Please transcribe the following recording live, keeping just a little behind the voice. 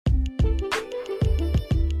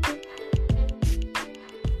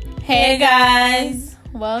Hey guys,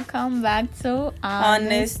 welcome back to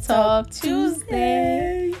Honest Talk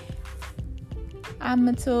Tuesday. I'm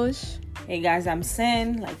Matush. Hey guys, I'm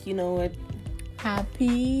Sen. Like you know it.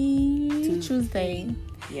 Happy Tuesday.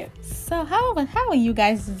 Yeah. So how are you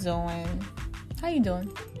guys doing? How you doing?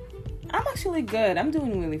 I'm actually good. I'm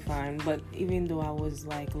doing really fine. But even though I was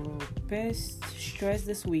like a little pissed, stressed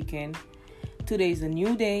this weekend, today's a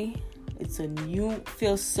new day.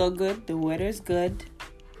 Feels so good. The weather's good.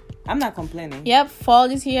 I'm not complaining. Yep, fall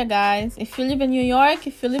is here, guys. If you live in New York,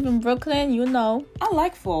 if you live in Brooklyn, you know. I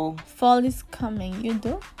like fall. Fall is coming. You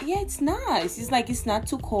do? Yeah, it's nice. It's like it's not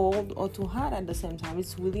too cold or too hot at the same time.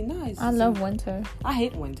 It's really nice. I love winter. I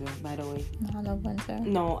hate winter, by the way. I love winter.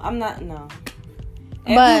 No, I'm not. No.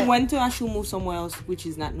 Every winter, I should move somewhere else, which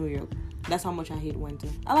is not New York. That's how much I hate winter.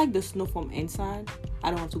 I like the snow from inside.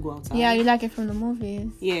 I don't have to go outside. Yeah, you like it from the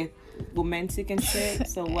movies. Yeah, romantic and shit.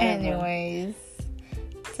 So whatever. Anyways,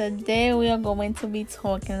 today we are going to be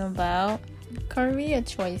talking about career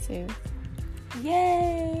choices.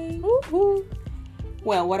 Yay! Woo-hoo.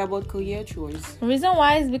 Well, what about career choice? The reason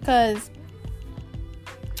why is because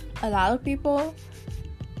a lot of people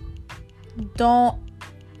don't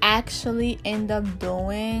actually end up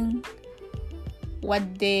doing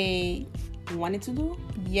what they wanted to do?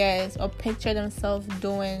 Yes, or picture themselves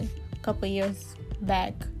doing a couple years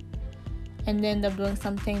back, and then end up doing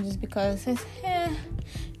something just because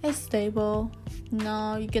it's stable.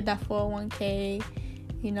 No, you get that 401k,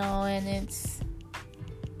 and it's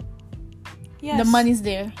the money's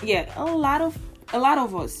there. Yeah, a lot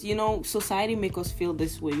of us, society make us feel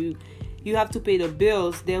this way. You have to pay the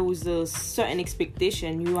bills. There was a certain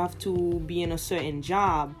expectation. You have to be in a certain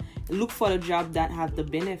job. Look for the job that have the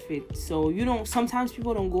benefit. So sometimes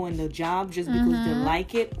people don't go in the job just because they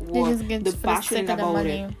like it or they're passionate about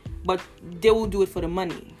it. But they will do it for the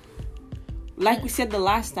money. Like we said the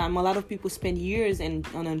last time, a lot of people spend years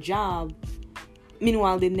on a job.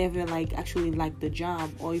 Meanwhile, they never actually like the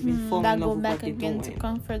job or even fall in love with what they're doing. That go back again to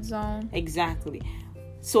comfort zone. Exactly.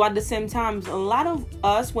 So at the same time, a lot of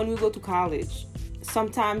us, when we go to college,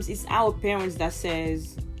 sometimes it's our parents that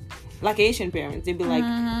says, like Asian parents, they be like,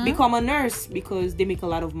 become a nurse because they make a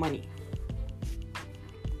lot of money.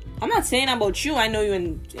 I'm not saying about you. I know you're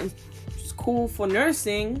in school for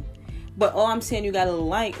nursing, but all I'm saying, you gotta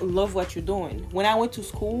love what you're doing. When I went to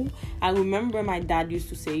school, I remember my dad used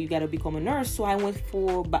to say, you gotta become a nurse. So I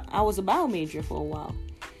was a bio major for a while.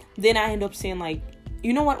 Then I ended up saying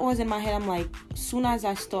you know what was in my head? I'm like, soon as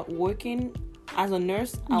I start working as a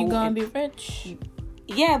nurse, you're gonna be rich.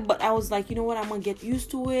 Yeah, but I was like, you know what? I'm gonna get used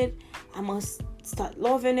to it. I must start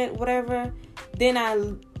loving it, whatever.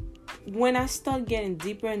 Then when I start getting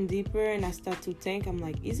deeper and deeper and I start to think, I'm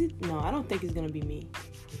like, no, I don't think it's gonna be me.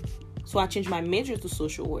 So I changed my major to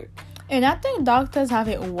social work. And I think doctors have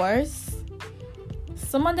it worse.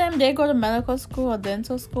 Some of them, they go to medical school or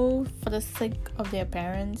dental school for the sake of their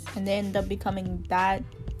parents, and they end up becoming that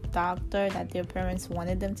doctor that their parents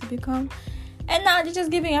wanted them to become. And now they're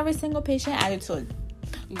just giving every single patient attitude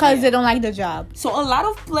because they don't like the job. So a lot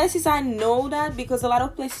of places, I know that, because a lot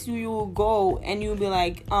of places you will go and you'll be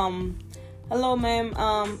like, hello ma'am,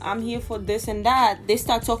 I'm here for this and that. They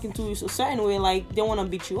start talking to you a certain way, they want to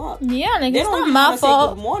beat you up. Yeah, it's not my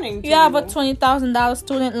fault. Good morning. You have a $20,000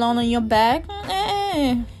 student loan on your back.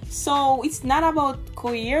 So it's not about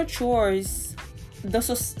career choice. The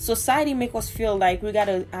society make us feel like we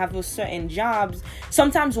gotta have a certain jobs.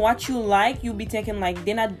 Sometimes what you like, you'll be thinking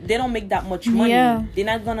they don't make that much money. Yeah.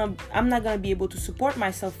 I'm not gonna be able to support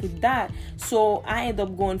myself with that. So I end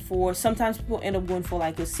up going for. Sometimes people end up going for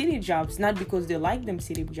a city jobs, not because they like them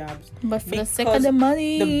city jobs, but for the sake of the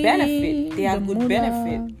money, the benefit. They have good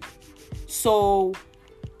benefit. So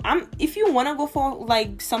if you wanna go for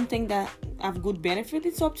something that have good benefit,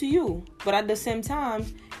 it's up to you. But at the same time,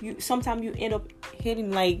 sometimes you end up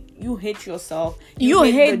hating, you hate yourself. You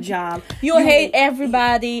hate the job. You hate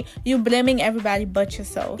everybody. You blaming everybody but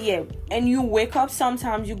yourself. Yeah, and you wake up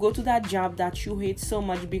sometimes, you go to that job that you hate so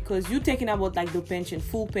much because you're thinking about the pension,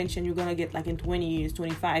 full pension you're gonna get in 20 years,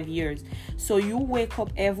 25 years. So you wake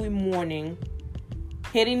up every morning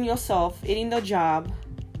hating yourself, hating the job.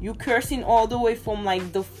 You cursing all the way from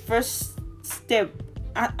the first step.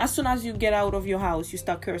 As soon as you get out of your house, you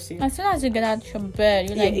start cursing. As soon as you get out of your bed,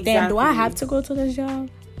 you're like, damn, do I have to go to the job?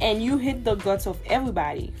 And you hit the guts of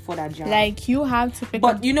everybody for that job. You have to pick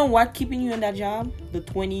But you know what? Keeping you in that job, the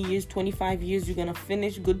 20 years, 25 years, you're going to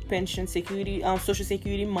finish good pension, security, social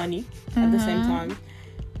security money at the same time.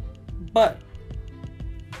 But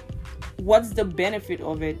what's the benefit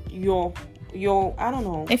of it? Your I don't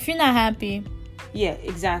know. If you're not happy. Yeah,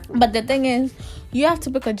 exactly. But the thing is, you have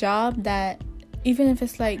to pick a job that even if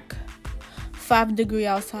it's like 5 degrees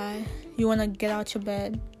outside, you want to get out your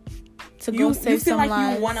bed to go save some lives. You feel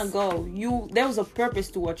like you want to go. There was a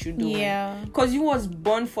purpose to what you're doing. Yeah. Because you was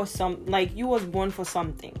born for some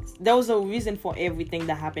things. There was a reason for everything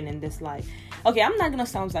that happened in this life. Okay, I'm not going to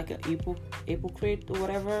sound like an hypocrite or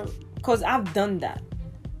whatever, because I've done that.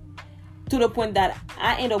 To the point that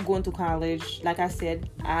I ended up going to college. Like I said,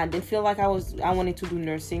 I didn't feel like I wanted to do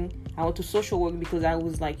nursing. I went to social work because I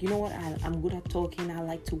was like, you know what? I'm good at talking. I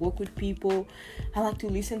like to work with people. I like to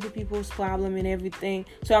listen to people's problem and everything.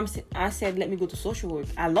 So I said, let me go to social work.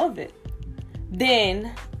 I love it.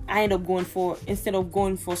 Then I ended up instead of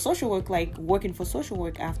going for social work, like working for social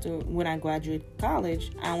work when I graduated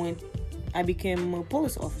college, I became a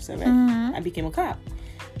police officer, right? Mm-hmm. I became a cop.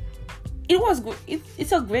 It was good.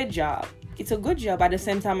 It's a great job. It's a good job. At the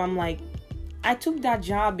same time, I'm like, I took that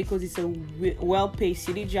job because it's a well-paid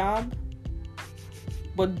city job.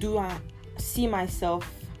 But do I see myself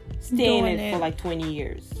staying in it for like 20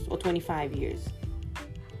 years or 25 years?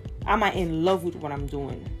 Am I in love with what I'm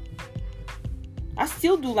doing? I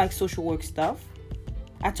still do like social work stuff.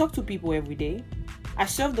 I talk to people every day. I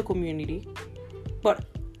serve the community. But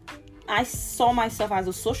I saw myself as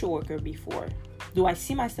a social worker before. Do I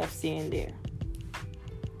see myself staying there?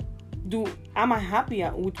 Am I happy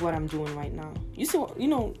with what I'm doing right now?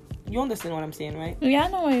 You understand what I'm saying, right? Yeah, I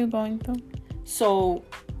know where you're going to. So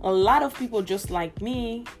a lot of people just like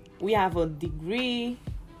me, we have a degree,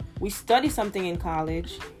 we study something in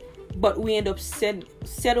college, but we end up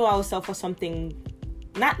settle ourselves for something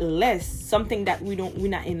not less, something that we're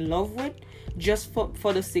not in love with, just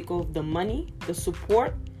for the sake of the money, the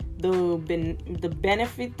support, the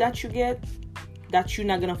benefit that you get, that you're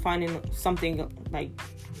not gonna find in something like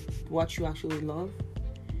what you actually love.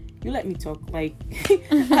 You let me talk. Like,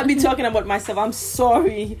 I'll be talking about myself. I'm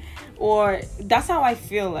sorry. Or that's how I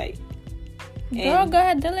feel like. Girl, go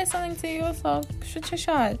ahead. They're listening to you, so shoot your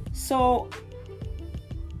shot. So,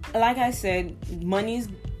 like I said, money's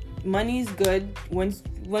good.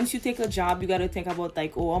 Once you take a job, you gotta think about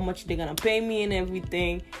like, how much they're gonna pay me and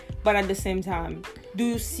everything. But at the same time, do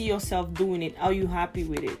you see yourself doing it? Are you happy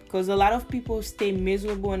with it? Because a lot of people stay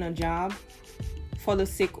miserable in a job for the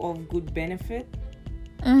sake of good benefit.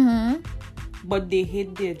 Mm-hmm. But they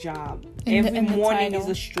hate their job. Every morning is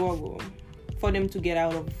a struggle for them to get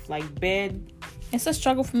out of like bed. It's a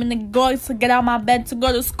struggle for me to get out of my bed to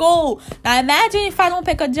go to school. Now imagine if I don't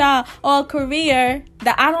pick a job or a career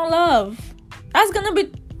that I don't love. That's gonna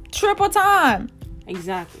be triple time.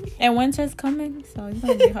 Exactly. And winter's coming, so it's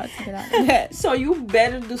gonna be hard to get out of bed. So you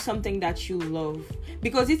better do something that you love.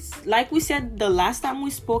 Because it's like we said the last time we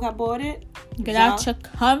spoke about it. Get out your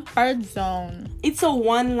comfort zone. It's a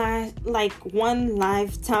one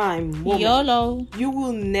lifetime moment. YOLO. You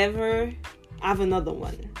will never have another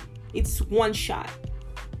one. It's one shot.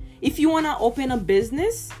 If you wanna open a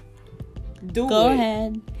business, go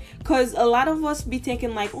ahead. Because a lot of us be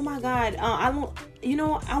thinking like, oh my God, I want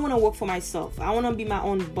to work for myself. I want to be my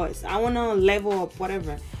own boss. I want to level up,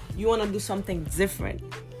 whatever. You want to do something different.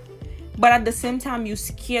 But at the same time, you're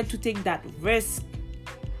scared to take that risk.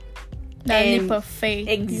 That leap of faith.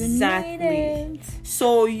 Exactly.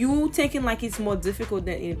 So you taking like it's more difficult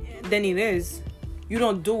than it is. You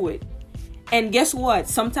don't do it. And guess what?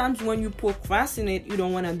 Sometimes when you procrastinate, you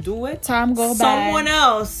don't want to do it. Time go by. Someone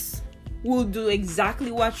else will do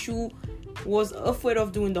exactly what you was afraid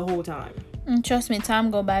of doing the whole time. And trust me,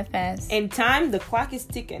 time go by fast. And the clock is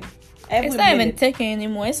ticking. It's not even ticking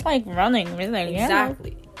anymore. It's like running. Really.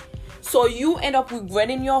 Exactly. Yeah. So you end up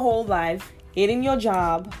regretting your whole life, hating your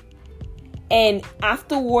job, and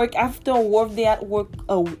after a work day at work,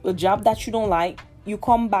 a job that you don't like, you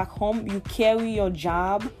come back home, you carry your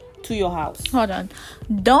job to your house. Hold on.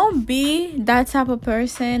 Don't be that type of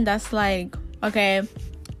person that's like, okay,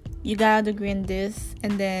 you got a degree in this,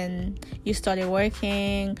 and then you started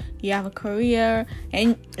working, you have a career,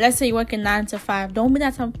 and let's say you're working 9 to 5. Don't be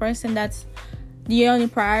that type of person that's the only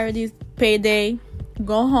priority is payday,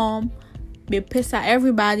 go home, be pissed at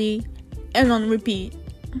everybody, and on repeat.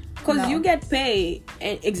 Because you get paid,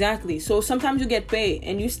 exactly. So sometimes you get paid,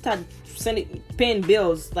 and you start paying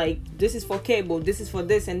bills, like this is for cable, this is for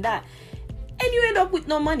this and that, and you end up with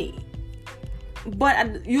no money.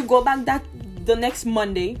 But you go back the next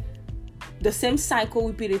Monday, the same cycle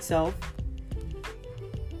repeat itself,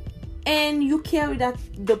 and you carry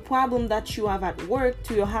the problem that you have at work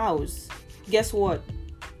to your house. Guess what?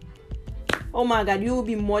 Oh my God, you will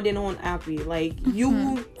be more than unhappy. Like you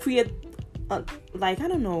will create a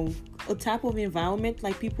type of environment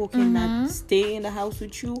like people cannot stay in the house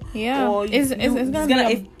with you. Yeah, or it's gonna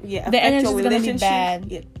affect your relationship. be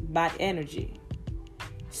bad. Yeah, bad energy.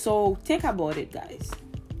 So think about it, guys.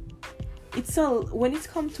 When it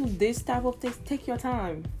comes to this type of things, take your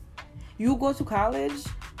time. You go to college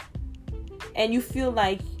and you feel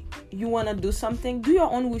like you want to do something, do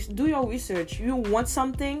your research. You want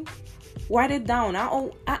something, write it down.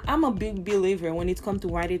 I'm a big believer when it comes to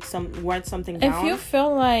write something down. If you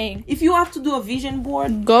feel like, if you have to do a vision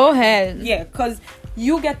board, go ahead. Yeah, because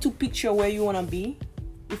you get to picture where you want to be.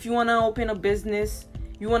 If you want to open a business,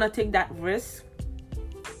 you want to take that risk,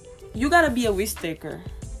 you got to be a risk taker.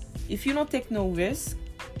 If you don't take no risk,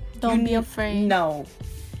 don't be afraid. No.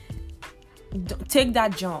 Take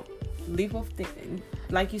that jump. Leap of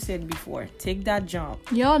like you said before. Take that jump.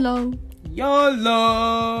 YOLO.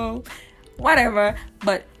 Whatever.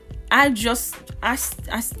 But I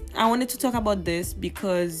wanted to talk about this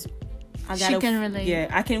because she can relate. Yeah,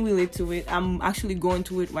 I can relate to it. I'm actually going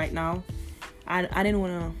to it right now. I didn't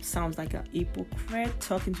want to sound like a hypocrite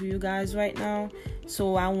talking to you guys right now.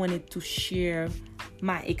 So I wanted to share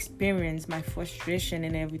my experience, my frustration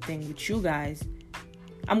and everything with you guys.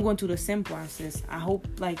 I'm going through the same process. I hope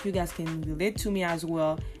like you guys can relate to me as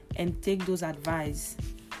well and take those advice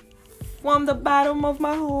from the bottom of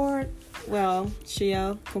my heart. Well,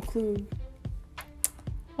 Shia, conclude.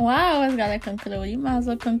 Wow, I was gonna conclude. You might as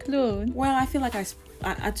well conclude. Well, I feel like I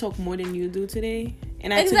talk more than you do today.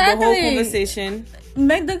 And I took the whole conversation.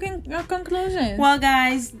 Make the conclusion. Well,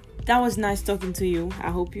 guys, that was nice talking to you. I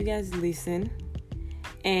hope you guys listen.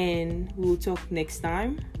 And we'll talk next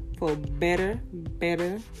time for better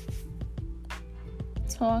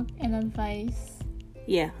talk and advice.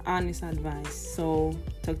 Yeah, honest advice. So,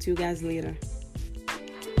 talk to you guys later.